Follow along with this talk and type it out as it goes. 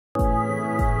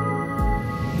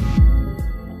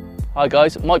Hi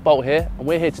guys, Mike Bolt here, and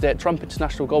we're here today at Trump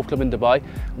International Golf Club in Dubai,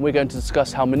 and we're going to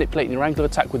discuss how manipulating your angle of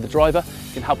attack with the driver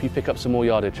can help you pick up some more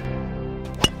yardage.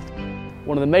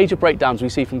 One of the major breakdowns we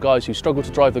see from guys who struggle to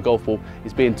drive the golf ball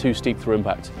is being too steep through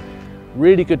impact.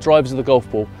 Really good drivers of the golf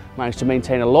ball manage to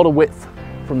maintain a lot of width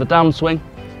from the downswing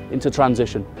into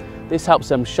transition. This helps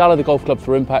them shallow the golf club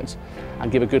through impact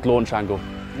and give a good launch angle.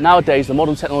 Nowadays, the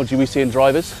modern technology we see in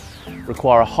drivers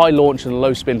require a high launch and a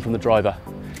low spin from the driver.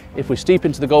 If we're steep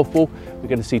into the golf ball, we're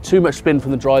going to see too much spin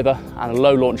from the driver and a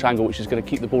low launch angle, which is going to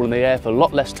keep the ball in the air for a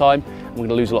lot less time, and we're going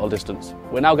to lose a lot of distance.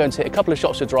 We're now going to hit a couple of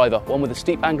shots to driver, one with a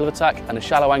steep angle of attack and a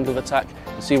shallow angle of attack,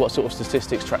 and see what sort of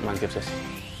statistics TrackMan gives us.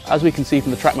 As we can see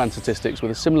from the TrackMan statistics,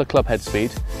 with a similar club head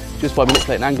speed, just by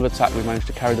manipulating angle of attack, we've managed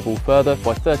to carry the ball further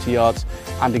by 30 yards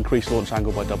and increase launch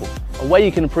angle by double. A way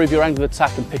you can improve your angle of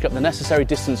attack and pick up the necessary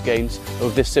distance gains are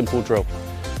with this simple drill.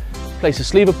 Place a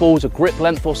sleeve of balls a grip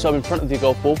length or so in front of your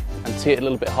golf ball and tee it a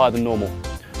little bit higher than normal.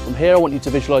 From here, I want you to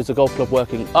visualise the golf club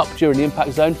working up during the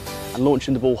impact zone and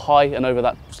launching the ball high and over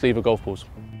that sleeve of golf balls.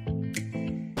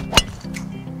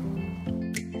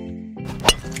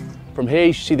 From here,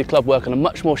 you should see the club work on a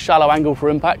much more shallow angle for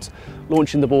impact,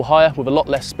 launching the ball higher with a lot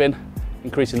less spin,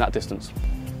 increasing that distance.